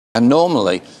And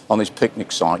normally, on these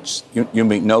picnic sites, you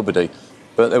meet nobody.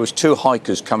 But there was two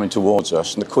hikers coming towards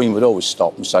us, and the Queen would always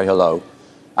stop and say hello.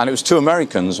 And it was two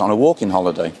Americans on a walking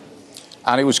holiday.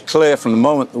 And it was clear from the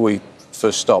moment that we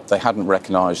first stopped, they hadn't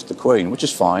recognised the Queen, which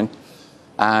is fine.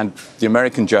 And the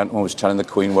American gentleman was telling the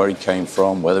Queen where he came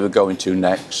from, where they were going to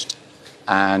next,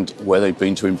 and where they'd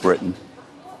been to in Britain.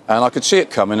 And I could see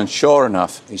it coming, and sure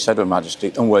enough, he said to Her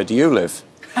Majesty, "And where do you live?"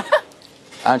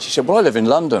 And she said, "Well, I live in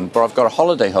London, but I've got a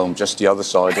holiday home just the other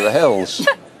side of the hills."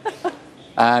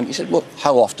 And he said, "Well,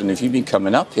 how often have you been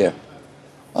coming up here?"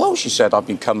 "Oh," she said, "I've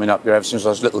been coming up here ever since I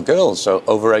was a little girl, so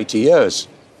over 80 years.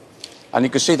 And you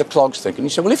could see the clogs thinking. He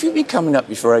said, "Well, if you've been coming up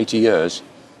here for 80 years,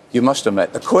 you must have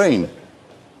met the Queen."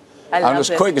 And as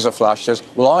quick as a flash says,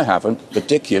 "Well, I haven't, but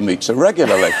Dick here meets her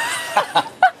regularly."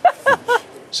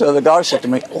 So the guy said to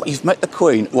me, "Oh, you've met the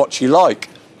Queen, what's she like?"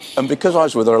 And because I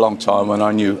was with her a long time and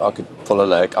I knew I could pull a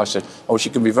leg, I said, "Oh, she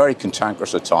can be very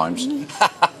cantankerous at times,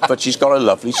 but she's got a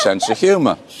lovely sense of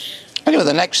humour." Anyway,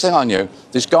 the next thing I knew,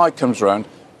 this guy comes around,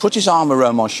 puts his arm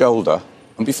around my shoulder,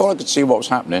 and before I could see what was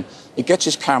happening, he gets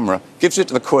his camera, gives it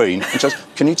to the Queen, and says,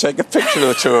 "Can you take a picture of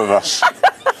the two of us?"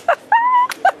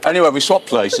 Anyway, we swapped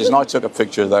places, and I took a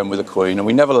picture of them with the Queen, and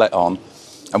we never let on,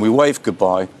 and we waved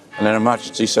goodbye. And then Her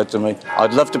Majesty said to me,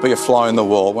 "I'd love to be a fly on the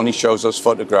wall when he shows those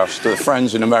photographs to the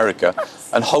friends in America,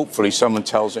 and hopefully someone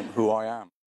tells him who I am."